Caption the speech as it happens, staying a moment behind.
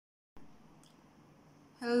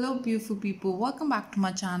Hello beautiful people, welcome back to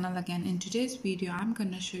my channel again. In today's video I'm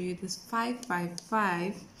gonna show you this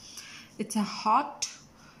 555. It's a hot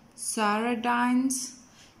sardines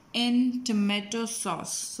in tomato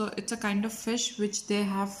sauce. So it's a kind of fish which they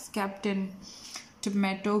have kept in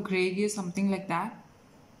tomato gravy or something like that,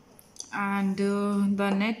 and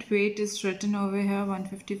the net weight is written over here,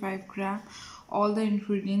 155 gram. All the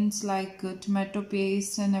ingredients like tomato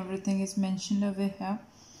paste and everything is mentioned over here.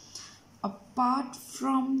 Apart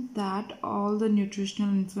from that, all the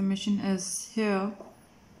nutritional information is here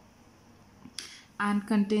and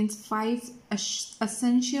contains 5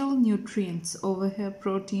 essential nutrients over here: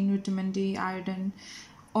 protein, vitamin D, iodine,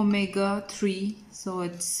 omega-3. So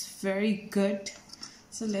it's very good.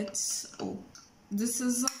 So this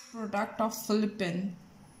is a product of Philippines,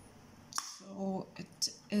 so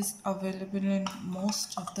it is available in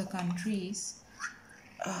most of the countries.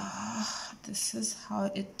 This is how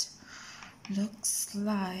it looks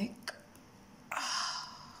like.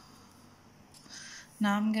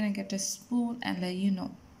 Now I'm gonna get a spoon and let you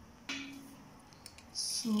know.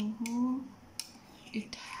 So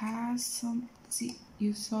it has some, see,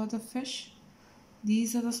 you saw the fish,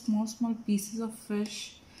 these are the small pieces of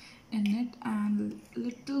fish in it, and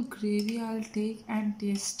little gravy I'll take and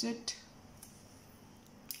taste it.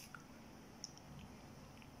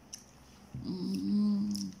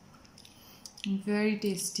 Very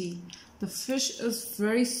tasty. The fish is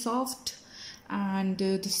very soft and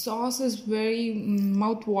the sauce is very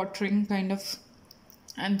mouth-watering kind of,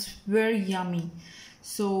 and it's very yummy.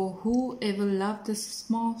 So whoever love this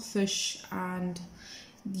small fish, and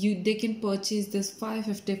they can purchase this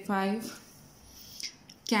 555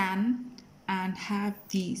 can and have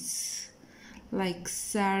these like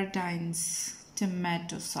sardines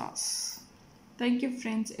tomato sauce. Thank you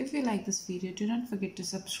friends. If you like this video, do not forget to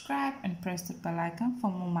subscribe and press the bell icon for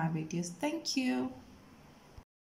more my videos. Thank you.